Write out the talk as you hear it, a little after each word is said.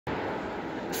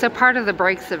So part of the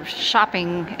breaks of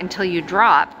shopping until you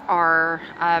drop are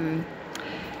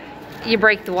you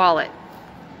break the wallet.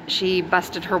 She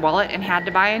busted her wallet and had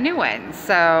to buy a new one.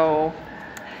 So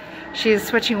she's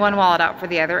switching one wallet out for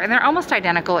the other, and they're almost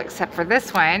identical except for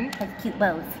this one Has cute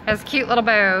bows. has cute little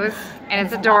bows, and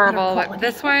it's adorable. But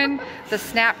this one, the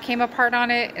snap came apart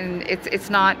on it, and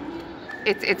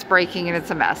it's breaking and it's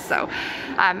a mess. So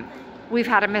we've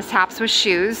had a mishaps with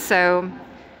shoes. So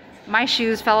my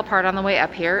shoes fell apart on the way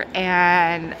up here,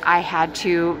 and I had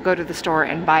to go to the store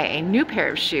and buy a new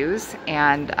pair of shoes.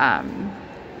 And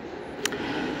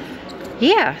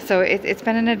yeah, so it's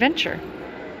been an adventure.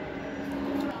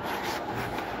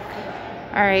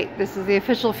 All right, this is the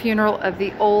official funeral of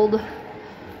the old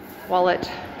wallet.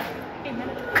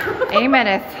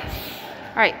 Ameneth.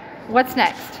 All right, what's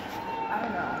next? I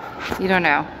don't know. You don't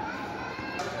know.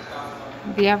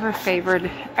 The ever-favored,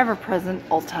 ever-present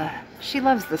Ulta. She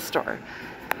loves this store.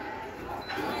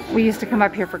 We used to come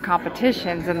up here for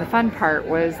competitions, and the fun part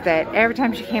was that every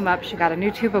time she came up, she got a new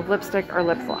tube of lipstick or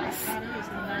lip gloss.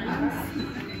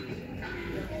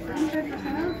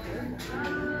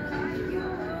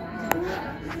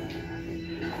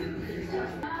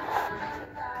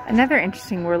 Another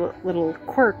interesting little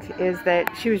quirk is that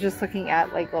she was just looking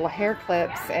at like little hair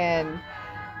clips and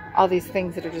all these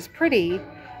things that are just pretty,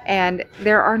 and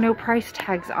there are no price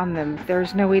tags on them.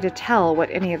 There's no way to tell what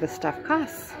any of the stuff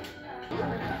costs.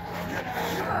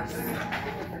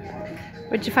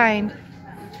 What'd you find?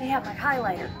 They have my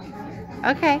highlighter.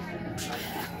 Okay.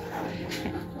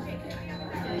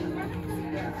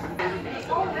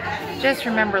 Just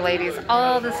remember, ladies,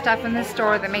 all the stuff in this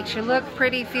store that makes you look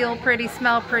pretty, feel pretty,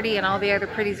 smell pretty, and all the other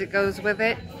pretties that goes with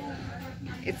it,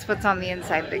 it's what's on the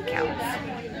inside that counts.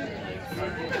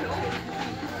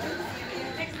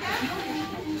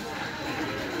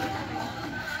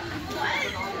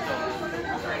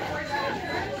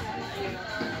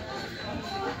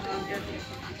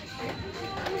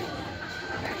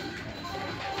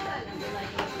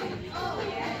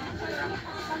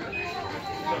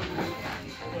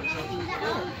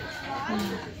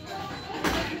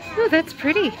 Ooh, that's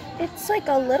pretty. It's like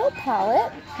a little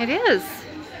palette. It is.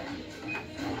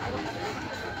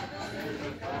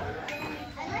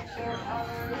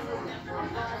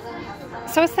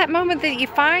 So it's that moment that you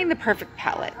find the perfect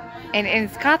palette, and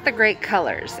it's got the great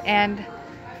colors, and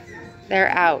they're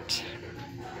out.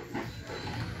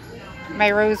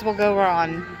 My rose will go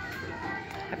wrong.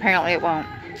 Apparently it won't.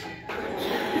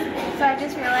 So I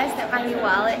just realized that my new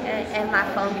wallet and my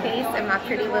phone case and my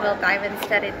pretty little diamond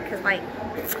studded, because my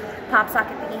pop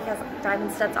socket thingy has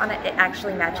diamond studs on it, it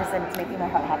actually matches, and it's making my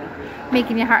heart happy.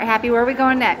 Making your heart happy. Where are we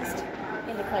going next?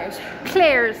 Into Claire's.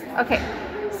 Claire's. Okay.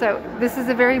 So this is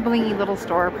a very blingy little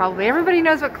store. Probably everybody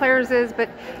knows what Claire's is, but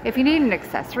if you need an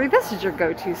accessory, this is your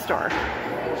go-to store.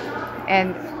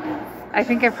 And I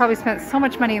think I've probably spent so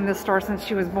much money in this store since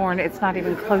she was born, it's not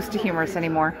even close to humorous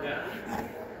anymore.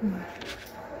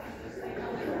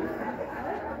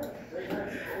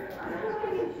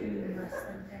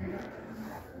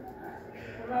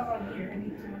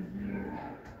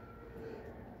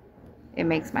 It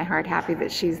makes my heart happy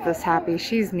that she's this happy.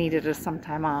 She's needed some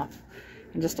time off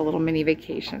and just a little mini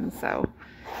vacation. So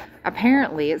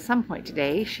apparently at some point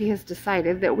today, she has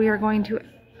decided that we are going to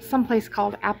someplace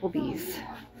called Applebee's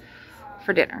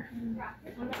for dinner.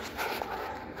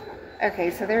 Okay,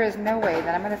 so there is no way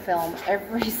that I'm going to film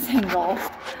every single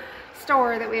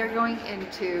store that we are going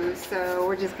into. So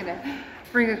we're just going to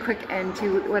bring a quick end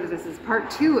to what this is,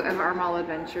 part 2 of our mall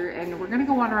adventure, and we're gonna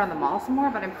go wander around the mall some more,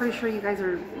 but I'm pretty sure you guys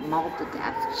are mauled to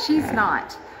death. She's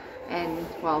not, and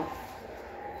well,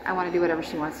 I want to do whatever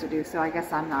she wants to do, so I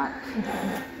guess I'm not.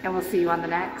 And we'll see you on the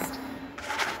next.